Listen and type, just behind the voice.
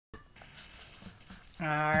All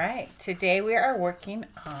right, today we are working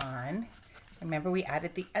on, remember we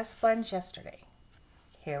added the S blends yesterday.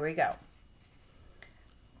 Here we go.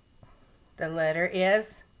 The letter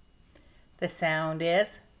is, the sound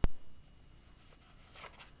is,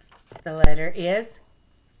 the letter is,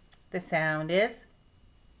 the sound is,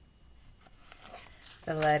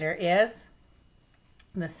 the letter is,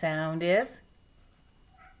 the sound is,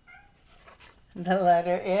 the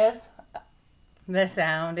letter is, the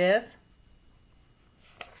sound is,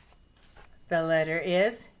 the letter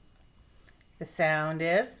is, the sound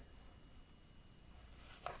is,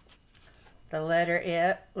 the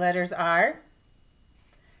letters are,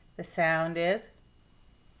 the sound is,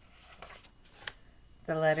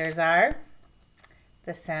 the letters are,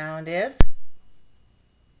 the sound is,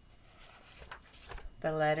 the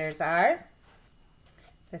letters are,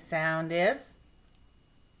 the sound is,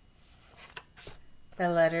 the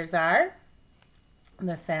letters are, the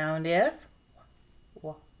sound is,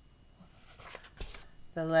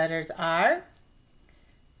 the letters are,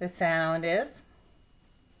 the sound is,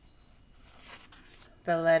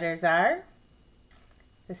 the letters are,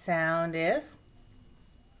 the sound is,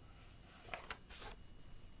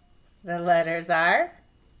 the letters are,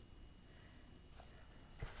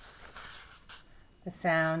 the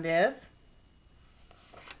sound is,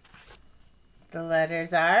 the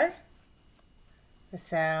letters are, the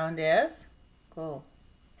sound is, cool.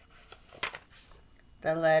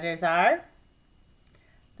 The letters are,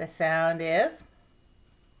 the sound is,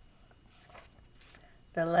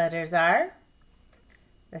 the letters are,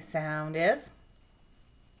 the sound is,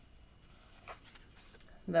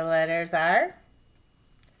 the letters are,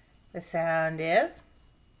 the sound is,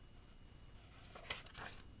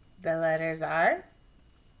 the letters are,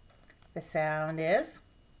 the sound is,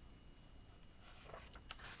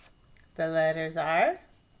 the letters are,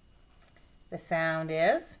 the sound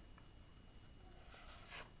is,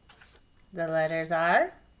 the letters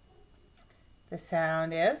are, the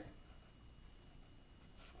sound is,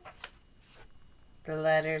 the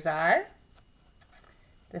letters are,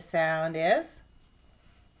 the sound is,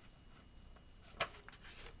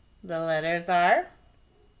 the letters are,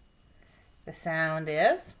 the sound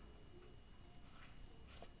is,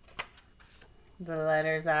 the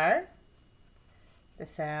letters are, the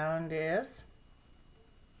sound is.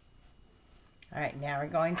 All right, now we're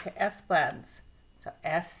going to S blends. So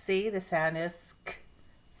SC, the sound is sk,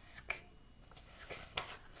 sk, sk.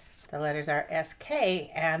 The letters are SK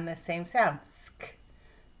and the same sound, sk,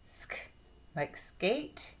 sk, like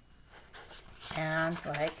skate and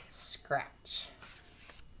like scratch.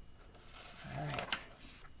 All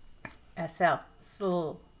right. SL,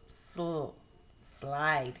 sl, sl,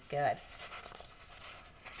 slide, good.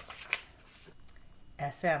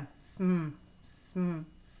 SM, sm, sm,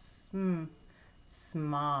 sm,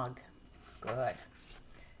 smog, good.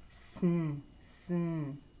 Sn,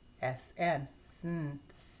 sn, SN, sn,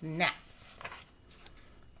 snap.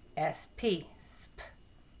 SP, sp,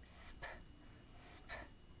 sp, sp,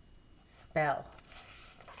 spell.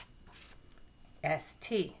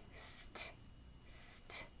 ST, st,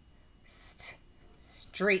 st, st,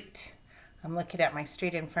 street. I'm looking at my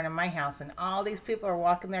street in front of my house and all these people are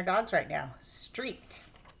walking their dogs right now. Street.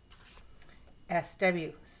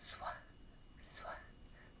 SW, sw, sw,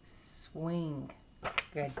 swing.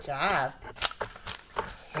 Good job.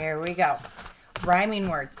 Here we go. Rhyming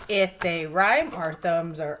words. If they rhyme, our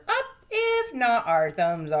thumbs are up. If not, our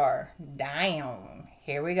thumbs are down.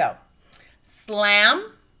 Here we go.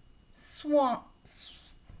 Slam, swam,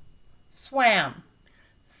 swam.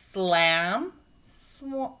 Slam,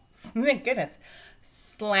 swam. Goodness.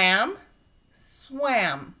 Slam,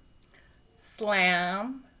 swam.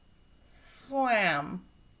 Slam, swam.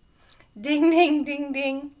 Ding, ding, ding,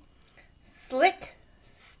 ding. Slick,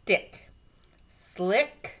 stick.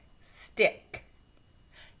 Slick, stick.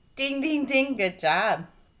 Ding, ding, ding. Good job.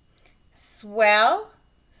 Swell,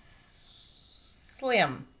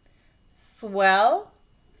 slim. Swell,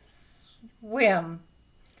 swim.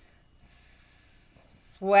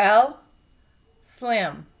 Swell,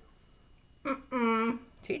 slim.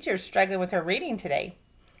 Teacher's struggling with her reading today.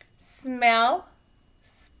 Smell,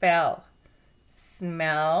 spell.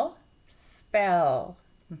 Smell, spell.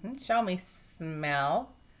 Show me.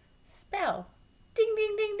 Smell, spell. Ding,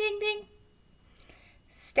 ding, ding, ding, ding.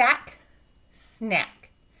 Stack, snack.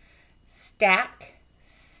 Stack,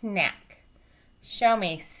 snack. Show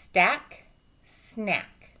me. Stack,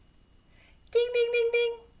 snack. Ding, ding, ding,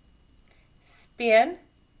 ding. Spin,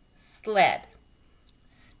 sled.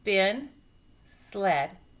 Spin,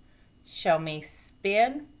 sled. Show me.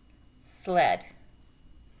 Spin, sled.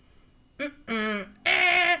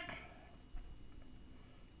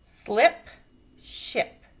 Slip, ship.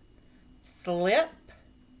 slip,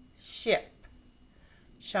 ship.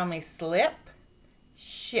 Show me slip,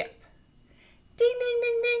 ship. Ding, ding,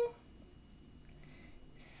 ding, ding.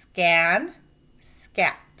 Scan,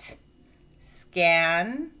 scat.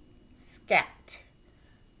 Scan, scat.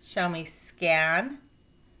 Show me scan,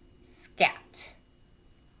 scat.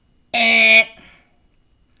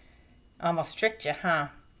 Almost tricked you, huh?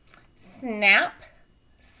 Snap,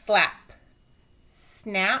 slap.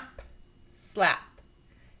 Snap, slap.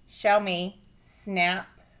 Show me snap,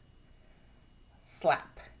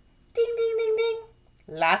 slap. Ding, ding, ding, ding.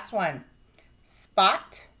 Last one.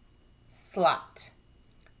 Spot, slot.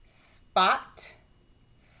 Spot,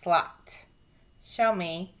 slot. Show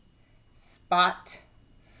me spot,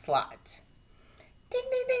 slot. Ding,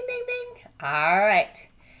 ding, ding, ding, ding. All right.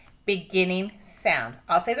 Beginning sound.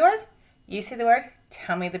 I'll say the word. You say the word.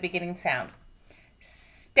 Tell me the beginning sound.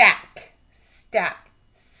 Stack, stack,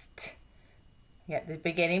 st. Yeah, the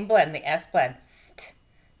beginning blend, the S blend. St,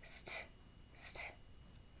 st, st.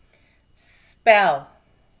 Spell.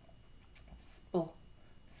 Spool,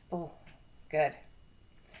 spool. Good.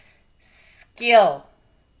 Skill.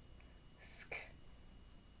 Sk.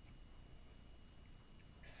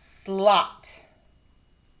 Slot.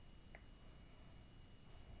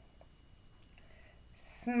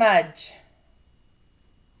 Smudge.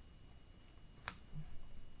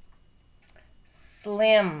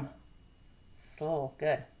 Slim. Slow.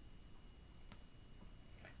 Good.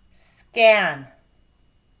 Scan.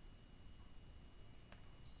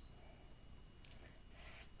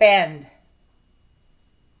 Spend.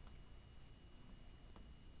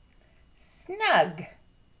 Snug.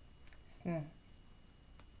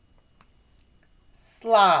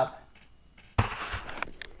 Slob.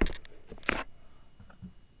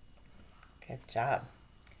 Good job.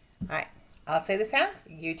 All right, I'll say the sounds.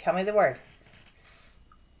 You tell me the word. Sw,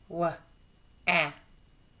 a,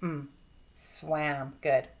 swam.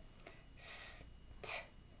 Good. St,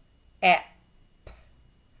 ep,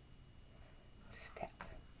 step.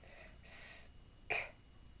 Sk,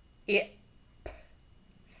 ip,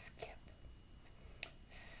 skip.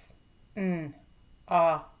 Sn,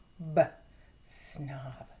 ob,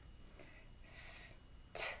 snob.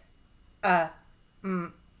 St,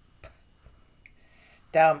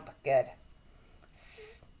 stump. Good.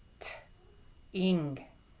 Sting,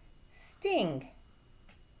 sting.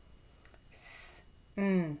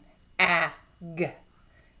 Snag,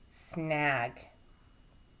 snag.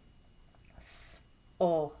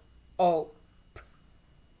 Slope,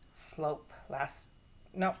 slope. Last,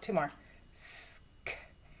 no, two more.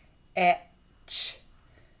 Sketch,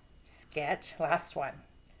 sketch. Last one.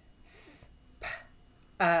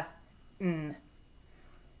 Nice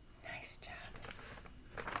job.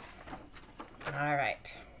 All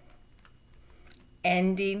right.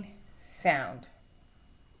 Ending sound.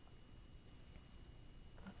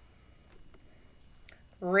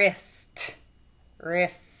 Wrist,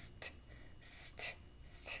 wrist, st,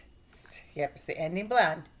 st, st. Yep, it's the ending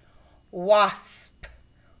blend. Wasp,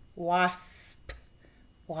 wasp,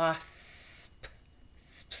 wasp,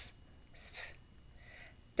 sp, sp.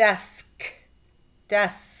 Dusk,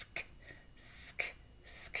 dusk, sk,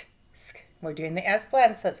 sk, sk. We're doing the S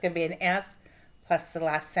blend, so it's going to be an S plus the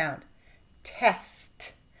last sound.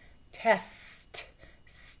 Test, test,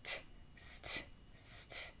 st, st,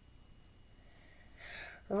 st.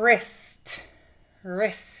 Wrist,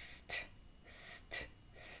 wrist, st,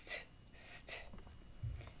 st, st.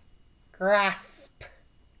 Grasp,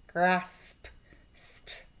 grasp, sp,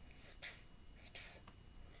 sp, sp.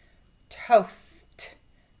 Toast,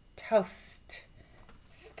 toast,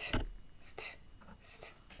 st, st,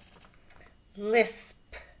 st.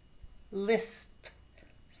 Lisp, lisp.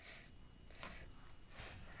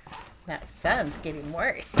 That sun's getting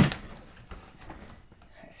worse.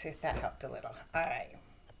 Let's see if that helped a little. All right.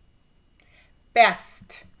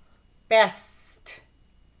 Best, best,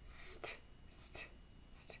 st, st,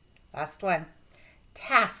 st. Last one.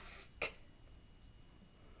 Task.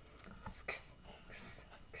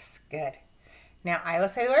 Good. Now I will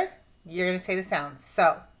say the word. You're going to say the sound.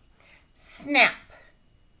 So, snap.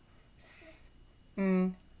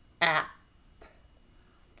 App.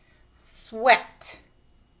 Sweat.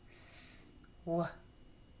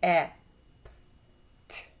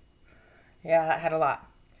 Yeah, that had a lot.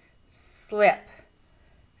 Slip.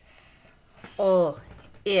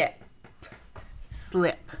 It.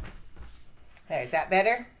 Slip. There, is that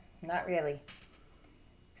better? Not really.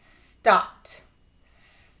 Stopped.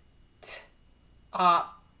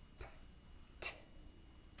 Op.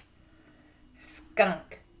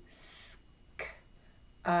 Skunk.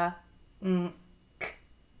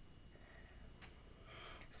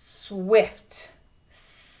 Swift.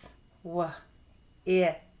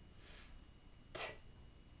 it,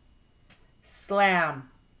 slam,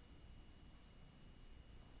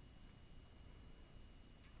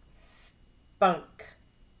 spunk,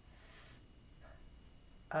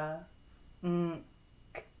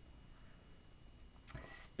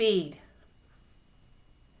 speed,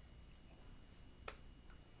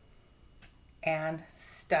 and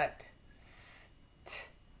stunt.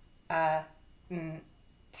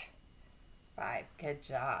 5. Good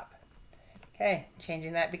job. Okay,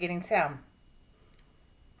 changing that beginning sound.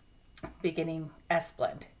 Beginning S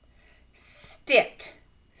blend. Stick,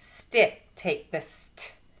 stick, take the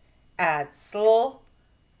st. Add sl,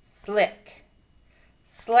 slick.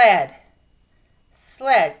 Sled,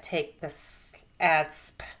 sled, take the s. Add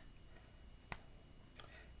sp.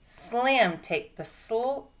 Slim, take the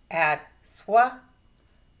sl. Add swa.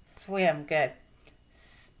 Swim, good.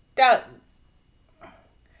 Stunk,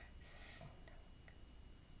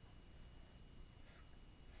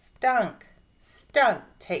 stunk, stunk,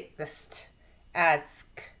 take the st. Add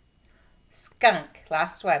sk. Skunk,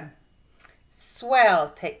 last one.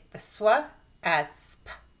 Swell, take the swa. Add sp.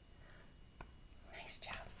 Nice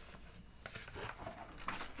job.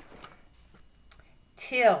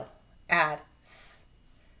 Till, add s.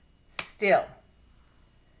 Still.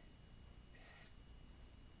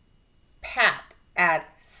 Pat, add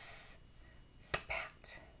s.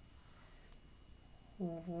 Spat.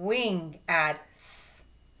 Wing, add s.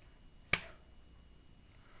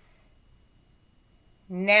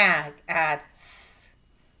 Nag, add s.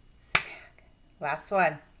 Snag. Last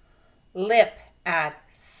one. Lip, add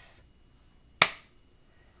s.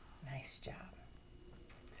 Nice job.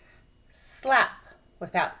 Slap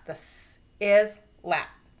without the s is lap.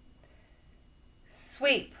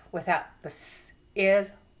 Sweep without the s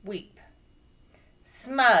is weep.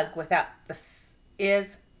 Smug without the s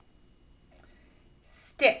is.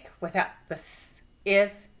 Stick without the s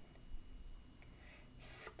is.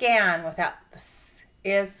 Scan without the s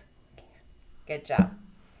is. Good job.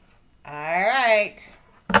 All right.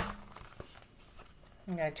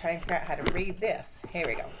 I'm going to try and figure out how to read this. Here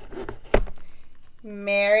we go.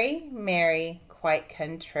 Merry, merry, quite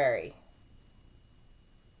contrary.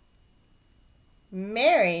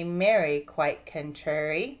 Merry, merry, quite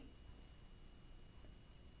contrary.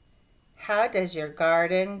 How does your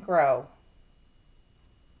garden grow?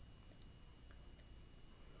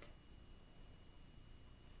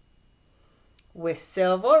 With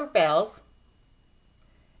silver bells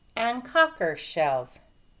and cocker shells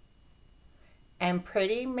and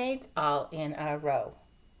pretty maids all in a row.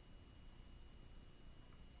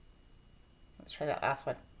 Let's try that last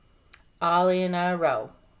one. All in a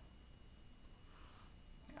row.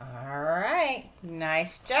 All right,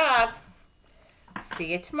 nice job.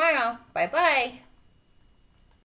 See you tomorrow. Bye-bye.